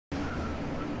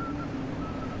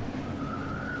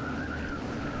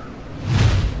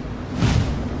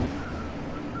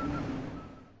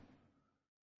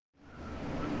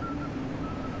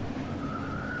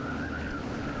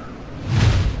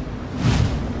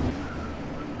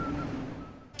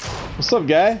What's up,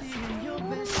 guy?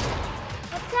 What's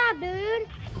up, dude?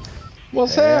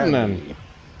 What's happening?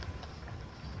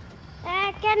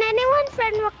 Can anyone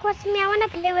friend request me? I want to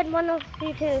play with one of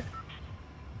you two.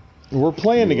 We're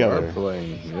playing together. Are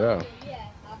playing, yeah.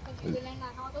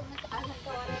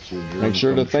 Make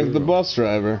sure to thank the bus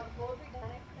driver.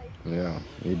 Yeah,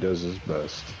 he does his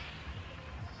best.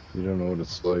 You don't know what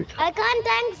it's like. I can't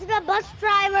thank the bus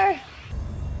driver.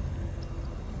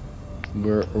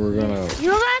 We're gonna.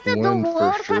 You guys are the win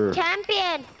World for sure. Cup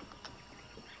champion.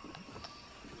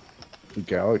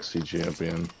 Galaxy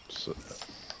champion. So.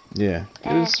 Yeah,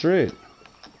 get it straight.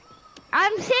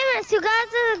 I'm serious. You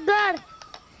guys are good.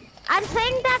 I'm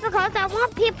saying that because I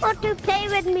want people to play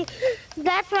with me.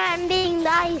 That's why I'm being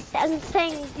nice and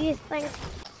saying these things.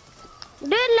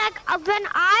 Dude, like when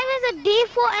I was a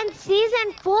D4 in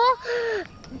season 4,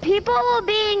 people were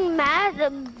being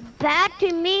bad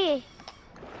to me.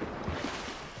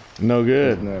 No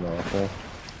good. Isn't that awful?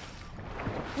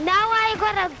 Now I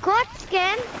got a good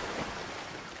skin.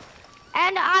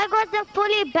 And I got the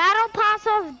fully battle pass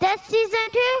of this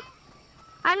season too.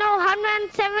 I know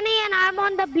 170 and I'm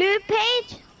on the blue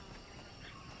page.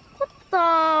 What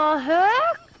the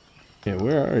heck? Yeah,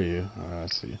 where are you? Oh, I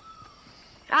see.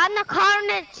 I'm the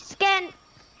Carnage skin.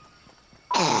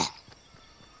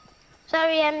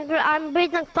 Sorry, I'm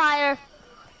breathing fire.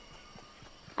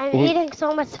 I'm eating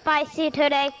so much spicy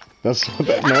today. That's what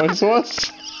that noise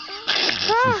was?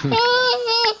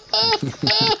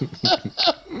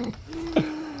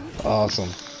 Awesome.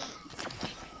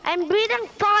 I'm breathing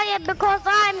fire because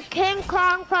I'm King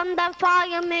Kong from the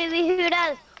Fire movie. Who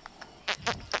does?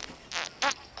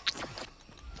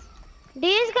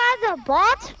 These guys are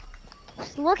bots.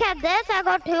 Look at this. I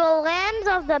got 2 limbs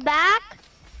of the back.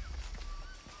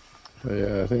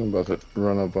 Yeah, I think I'm about to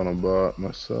run up on a bot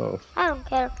myself. I don't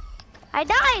care. I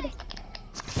died.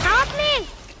 Help me.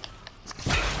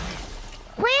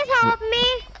 Please help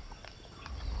me.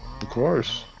 Of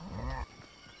course.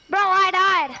 Bro, I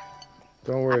died.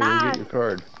 Don't worry, we'll get your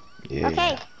card. Yeah.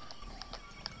 Okay.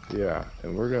 Yeah,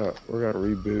 and we're gonna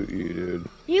reboot you, dude.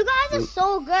 You guys are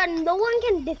so good. No one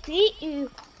can defeat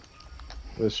you.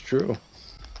 That's true.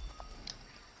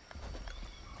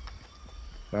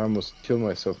 I almost killed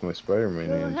myself with my Spider-Man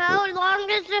hands. How long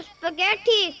is the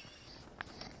spaghetti?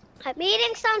 I'm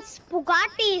eating some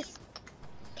spaghettis.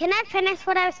 Can I finish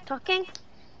what I was talking?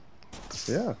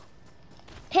 Yeah.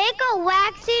 Take a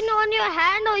vaccine on your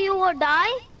hand or you will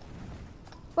die.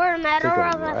 For a matter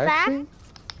of a fact.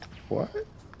 What?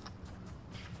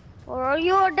 Or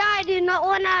you will die. Do you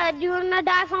wanna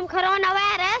die from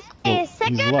coronavirus? Oh, A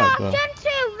second option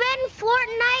to win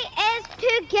Fortnite is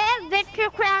to get Victory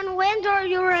Crown wins or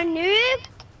you're a noob.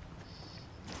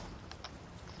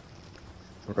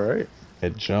 Right. Hey,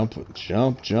 jump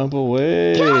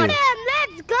away. Kill him!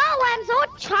 Let's go! I'm so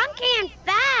chunky and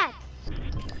fat.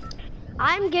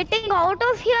 I'm getting out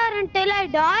of here until I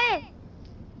die.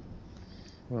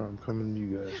 Well, I'm coming to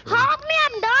you guys. Right? Help me!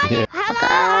 I'm dying. Yeah. Hello,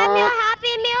 I'm your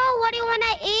Happy Meal. What do you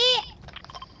wanna eat?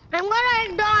 I'm gonna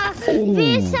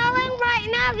we're selling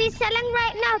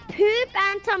right now poop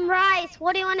and some rice.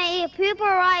 What do you wanna eat? Poop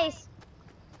or rice?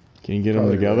 Can you get them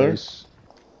together? Rice.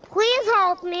 Please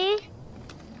help me.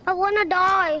 I wanna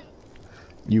die.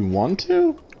 You want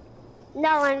to?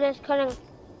 No, I'm just kidding.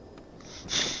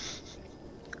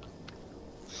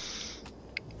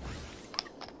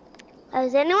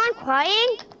 Is anyone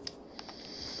crying?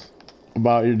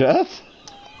 About your death?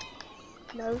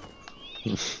 No.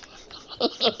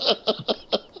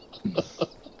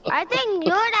 I think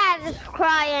your dad is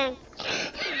crying.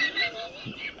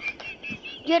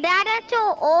 Your dad is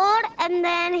too old and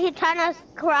then he kind of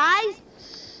cries.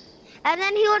 And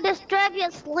then he will disturb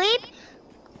your sleep.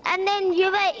 And then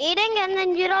you were eating and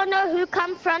then you don't know who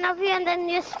come in front of you and then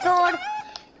you stored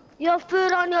your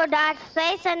food on your dad's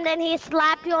face and then he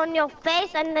slapped you on your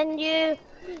face and then you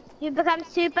become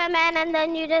Superman and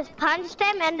then you just punched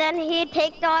him and then he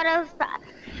takes his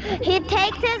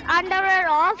underwear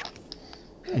off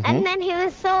and then he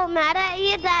was so mad at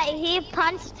you that he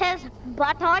punched his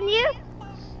butt on you.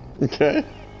 Okay.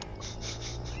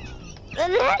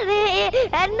 And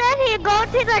then he go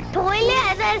to the toilet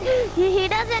and then he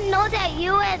doesn't know that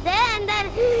you were there and then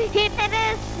he did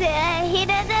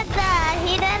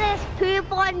his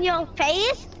poop on your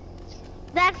face.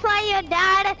 That's why your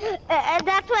dad,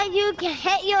 that's why you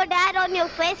hit your dad on your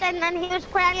face and then he was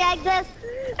crying like this.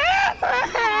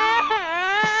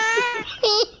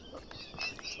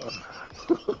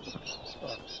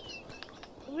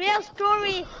 Real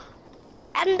story.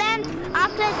 And then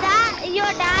after that, your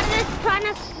dad is trying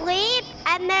to sleep,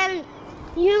 and then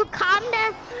you come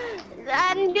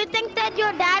and and you think that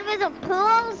your dad was a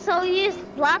pool, so you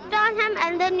slept on him,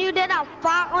 and then you did a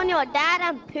fart on your dad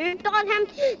and pooped on him.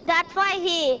 That's why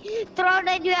he thrown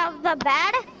you out of the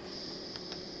bed.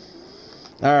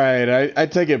 All right, I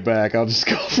take it back. I'll just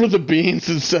go for the beans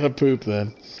instead of poop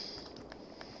then.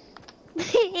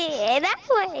 That's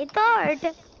what I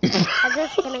thought. I'm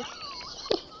just kidding.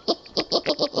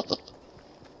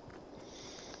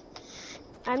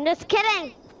 I'm just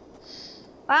kidding.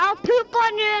 I'll poop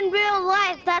on you in real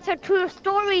life. That's a true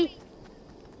story.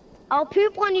 I'll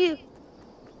poop on you.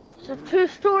 It's a true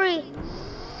story.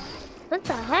 What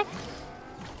the heck?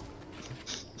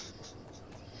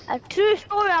 A true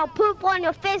story. I'll poop on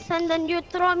your face and then you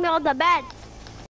throw me on the bed.